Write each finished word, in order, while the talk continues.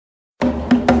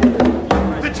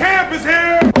champ is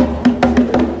here!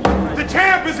 The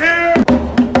champ is here!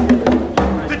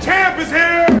 The champ is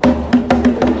here!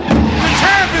 The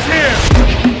champ is here!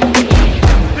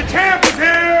 The champ is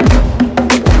here!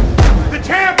 The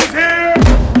champ is here!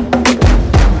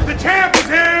 The champ is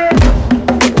here!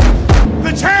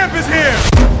 The champ is here!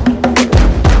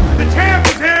 The champ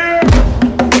is here!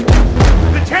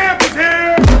 The champ is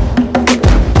here!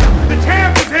 The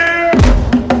champ is here!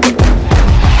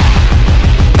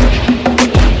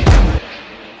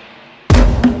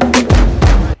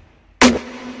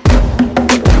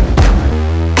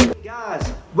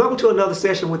 Guys, welcome to another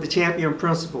session with the Champion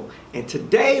Principal, and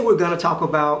today we're going to talk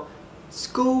about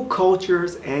school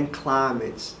cultures and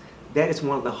climates. That is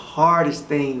one of the hardest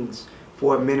things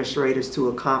for administrators to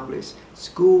accomplish,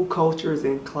 school cultures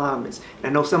and climates. And I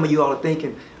know some of you all are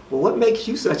thinking, well, what makes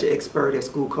you such an expert at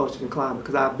school culture and climate?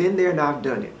 Because I've been there and I've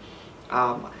done it.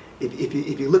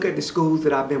 If you look at the schools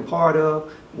that I've been part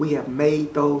of, we have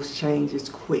made those changes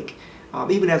quick.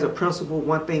 Even as a principal,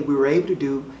 one thing we were able to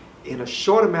do in a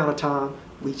short amount of time,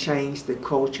 we changed the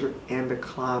culture and the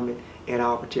climate at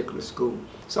our particular school.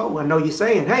 So I know you're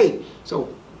saying, hey, so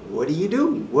what do you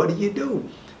do? What do you do?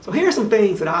 So here are some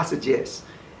things that I suggest.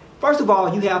 First of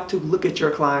all, you have to look at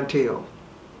your clientele.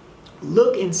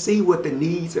 Look and see what the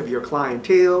needs of your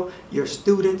clientele, your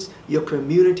students, your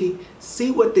community. See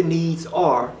what the needs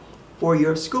are for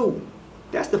your school.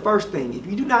 That's the first thing. If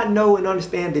you do not know and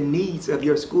understand the needs of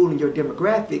your school and your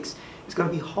demographics, it's going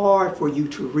to be hard for you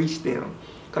to reach them.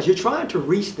 Because you're trying to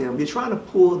reach them, you're trying to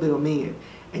pull them in.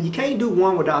 And you can't do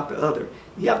one without the other.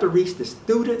 You have to reach the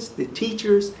students, the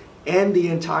teachers, and the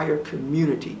entire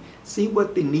community. See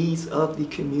what the needs of the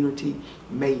community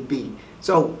may be.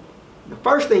 So the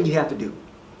first thing you have to do,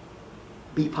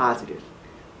 be positive.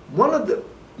 One of the,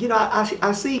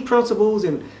 I see principals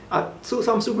and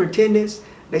some superintendents,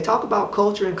 they talk about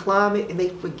culture and climate and they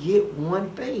forget one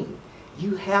thing.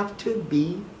 You have to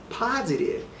be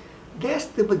positive. That's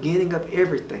the beginning of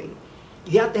everything.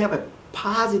 You have to have a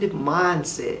positive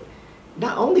mindset.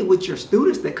 Not only with your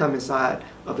students that come inside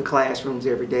of the classrooms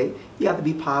every day, you have to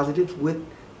be positive with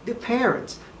the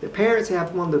parents. The parents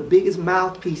have one of the biggest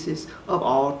mouthpieces of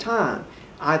all time.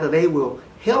 Either they will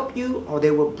help you or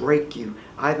they will break you.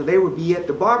 Either they will be at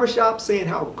the barbershop saying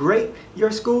how great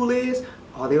your school is,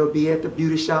 or they will be at the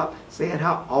beauty shop saying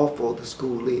how awful the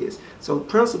school is. So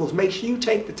principals, make sure you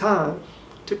take the time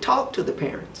to talk to the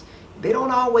parents. They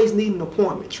don't always need an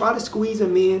appointment. Try to squeeze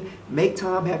them in, make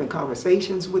time having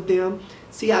conversations with them,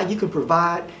 see how you can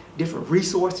provide different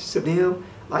resources to them.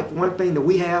 Like one thing that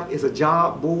we have is a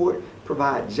job board,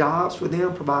 provide jobs for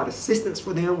them, provide assistance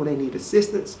for them when they need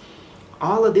assistance.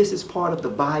 All of this is part of the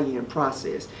buy-in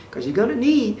process because you're going to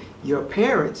need your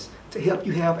parents to help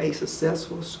you have a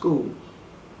successful school.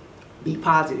 Be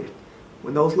positive.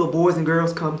 When those little boys and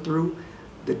girls come through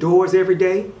the doors every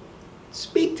day,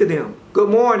 speak to them. Good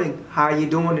morning. How are you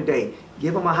doing today?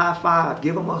 Give them a high five.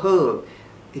 Give them a hug.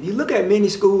 If you look at many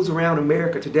schools around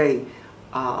America today,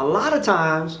 a lot of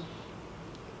times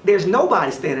there's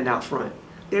nobody standing out front.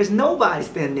 There's nobody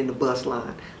standing in the bus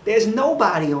line. There's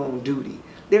nobody on duty.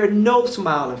 There are no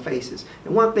smiling faces.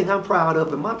 And one thing I'm proud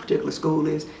of in my particular school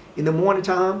is in the morning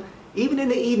time, even in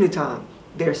the evening time,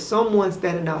 there's someone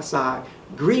standing outside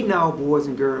greeting our boys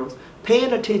and girls,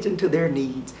 paying attention to their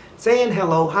needs, saying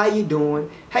hello, how you doing?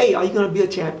 Hey, are you going to be a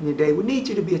champion today? We need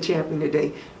you to be a champion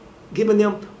today. Giving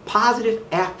them positive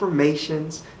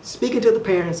affirmations, speaking to the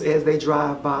parents as they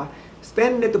drive by,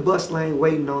 standing at the bus lane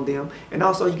waiting on them, and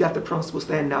also you got the principal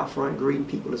standing out front greeting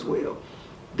people as well.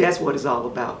 That's what it's all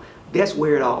about. That's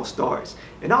where it all starts.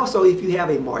 And also if you have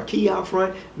a marquee out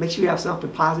front, make sure you have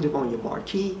something positive on your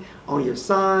marquee, on your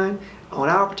sign, on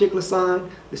our particular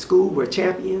sign, the school where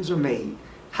champions are made.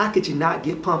 How could you not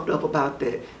get pumped up about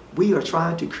that? We are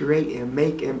trying to create and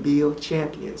make and build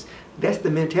champions. That's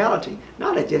the mentality,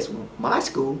 not at just my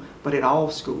school, but at all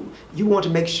schools. You want to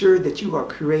make sure that you are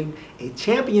creating a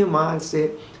champion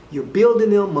mindset, you're building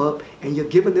them up, and you're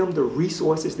giving them the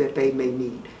resources that they may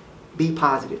need. Be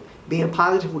positive. Being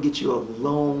positive will get you a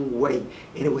long way,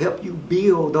 and it will help you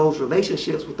build those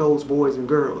relationships with those boys and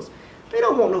girls. They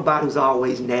don't want nobody who's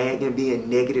always nagging and being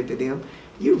negative to them.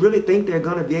 You really think they're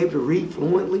going to be able to read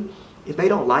fluently if they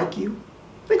don't like you?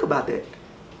 Think about that.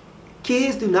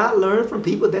 Kids do not learn from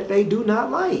people that they do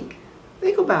not like.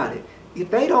 Think about it.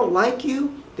 If they don't like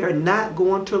you, they're not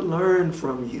going to learn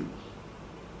from you.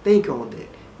 Think on that.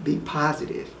 Be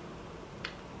positive.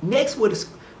 Next,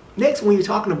 when you're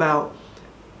talking about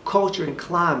culture and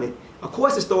climate, of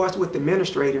course it starts with the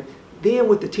administrator, then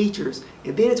with the teachers,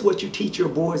 and then it's what you teach your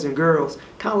boys and girls.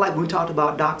 Kind of like when we talked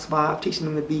about Docs 5,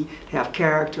 teaching them to have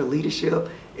character, leadership,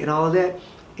 and all of that.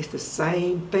 It's the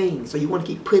same thing. So you want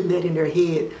to keep putting that in their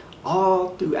head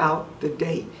all throughout the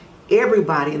day.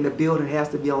 Everybody in the building has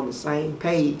to be on the same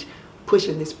page,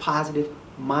 pushing this positive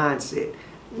mindset.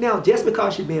 Now, just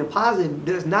because you're being positive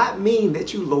does not mean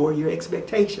that you lower your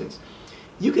expectations.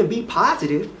 You can be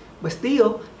positive, but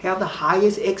still have the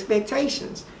highest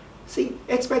expectations. See,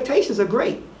 expectations are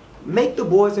great. Make the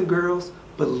boys and girls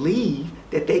believe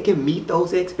that they can meet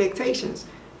those expectations.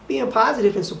 Being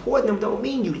positive and supporting them don't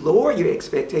mean you lower your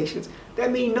expectations.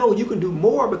 That means, no, you can do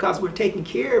more because we're taking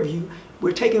care of you.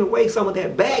 We're taking away some of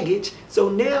that baggage. So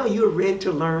now you're ready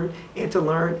to learn, and to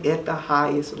learn at the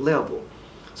highest level.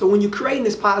 So when you're creating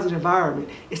this positive environment,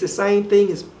 it's the same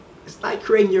thing as, it's like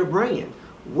creating your brand.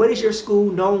 What is your school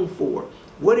known for?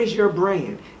 What is your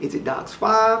brand? Is it Docs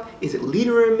 5? Is it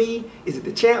Leader in Me? Is it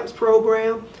the Champs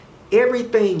program?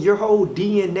 Everything, your whole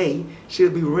DNA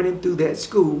should be running through that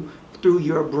school through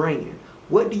your brand.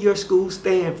 What do your school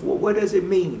stand for? What does it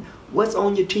mean? What's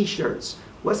on your t-shirts?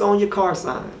 What's on your car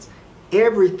signs?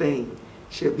 Everything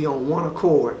should be on one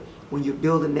accord when you're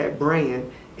building that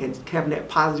brand and having that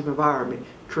positive environment,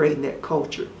 creating that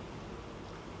culture.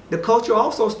 The culture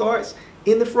also starts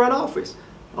in the front office.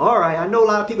 All right, I know a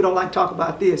lot of people don't like to talk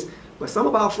about this, but some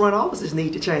of our front offices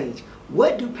need to change.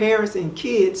 What do parents and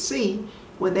kids see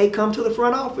when they come to the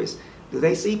front office? Do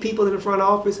they see people in the front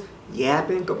office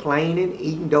yapping, complaining,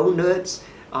 eating donuts,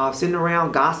 sitting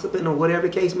around gossiping, or whatever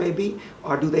the case may be?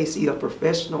 Or do they see a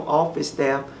professional office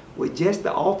staff with just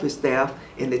the office staff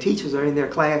and the teachers are in their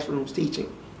classrooms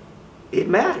teaching? It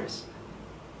matters.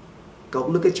 Go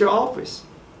look at your office.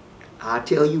 I'll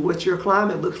tell you what your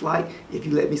climate looks like if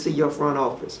you let me see your front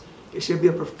office. It should be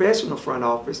a professional front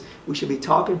office. We should be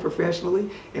talking professionally,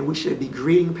 and we should be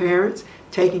greeting parents,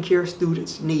 taking care of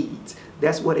students' needs.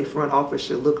 That's what a front office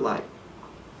should look like.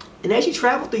 And as you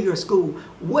travel through your school,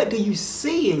 what do you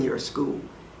see in your school?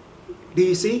 Do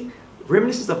you see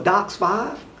reminiscences of Docs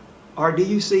 5? Or do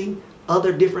you see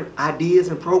other different ideas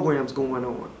and programs going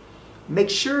on? Make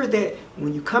sure that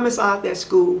when you come inside that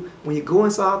school, when you go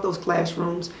inside those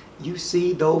classrooms, you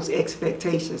see those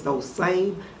expectations, those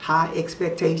same high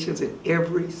expectations in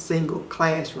every single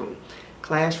classroom.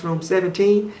 Classroom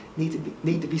 17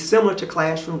 need to be similar to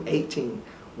classroom 18.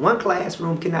 One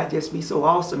classroom cannot just be so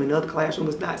awesome and the other classroom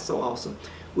is not so awesome.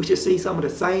 We should see some of the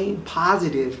same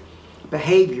positive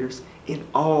behaviors in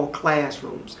all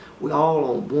classrooms. We're all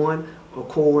on one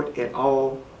accord at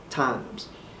all times.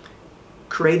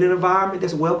 Create an environment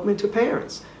that's welcoming to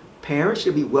parents. Parents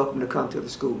should be welcome to come to the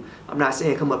school. I'm not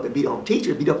saying come up and beat up on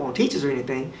teachers or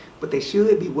anything, but they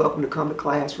should be welcome to come to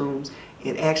classrooms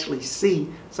and actually see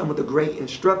some of the great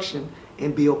instruction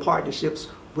and build partnerships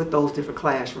with those different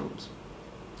classrooms.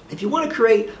 If you want to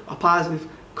create a positive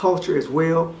culture as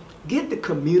well, get the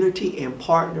community and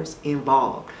partners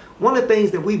involved. One of the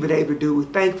things that we've been able to do, we're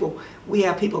thankful, we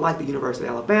have people like the University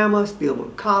of Alabama,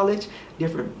 Stillman College,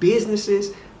 different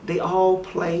businesses. They all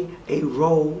play a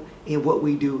role in what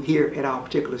we do here at our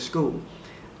particular school.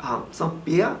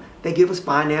 They give us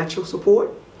financial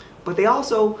support, but they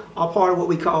also are part of what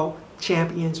we call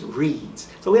Champions Reads.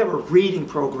 So we have a reading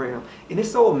program, and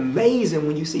it's so amazing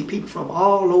when you see people from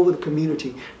all over the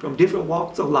community, from different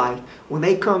walks of life, when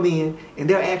they come in and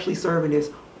they're actually serving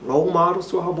as role models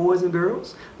to our boys and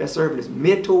girls. They're serving as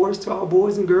mentors to our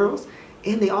boys and girls.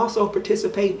 And they also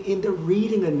participate in the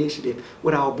reading initiative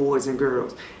with our boys and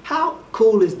girls. How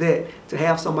cool is that to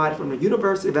have somebody from the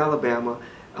University of Alabama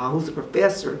who's a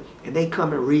professor, and they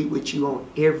come and read with you on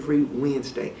every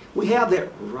Wednesday? We have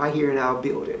that right here in our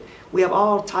building. We have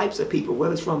all types of people,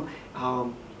 whether it's from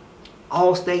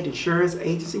Allstate Insurance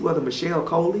Agency, whether Michelle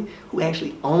Coley, who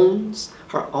actually owns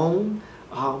her own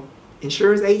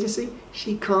insurance agency,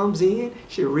 she comes in,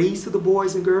 she reads to the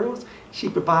boys and girls. She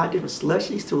provides different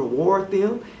slushies to reward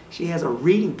them. She has a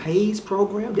reading pays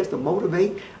program just to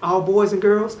motivate our boys and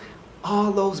girls.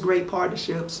 All those great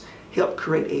partnerships help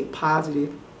create a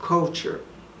positive culture.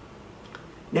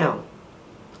 Now,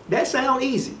 that sounds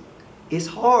easy. It's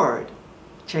hard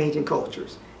changing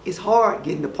cultures. It's hard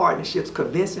getting the partnerships,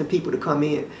 convincing people to come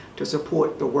in to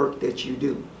support the work that you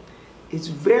do. It's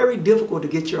very difficult to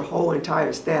get your whole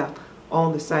entire staff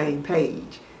on the same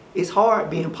page. It's hard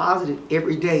being positive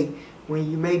every day when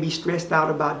you may be stressed out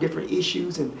about different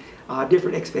issues and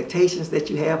different expectations that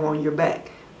you have on your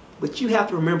back. But you have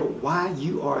to remember why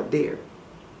you are there.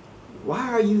 Why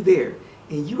are you there?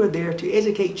 And you are there to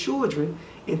educate children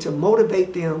and to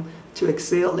motivate them to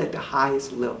excel at the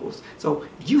highest levels. So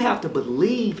you have to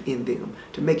believe in them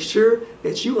to make sure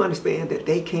that you understand that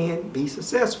they can be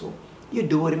successful. You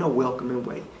do it in a welcoming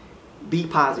way. Be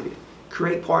positive.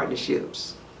 Create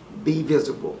partnerships. Be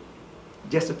visible.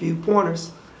 Just a few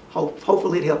pointers.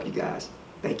 Hopefully it helped you guys.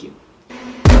 Thank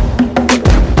you.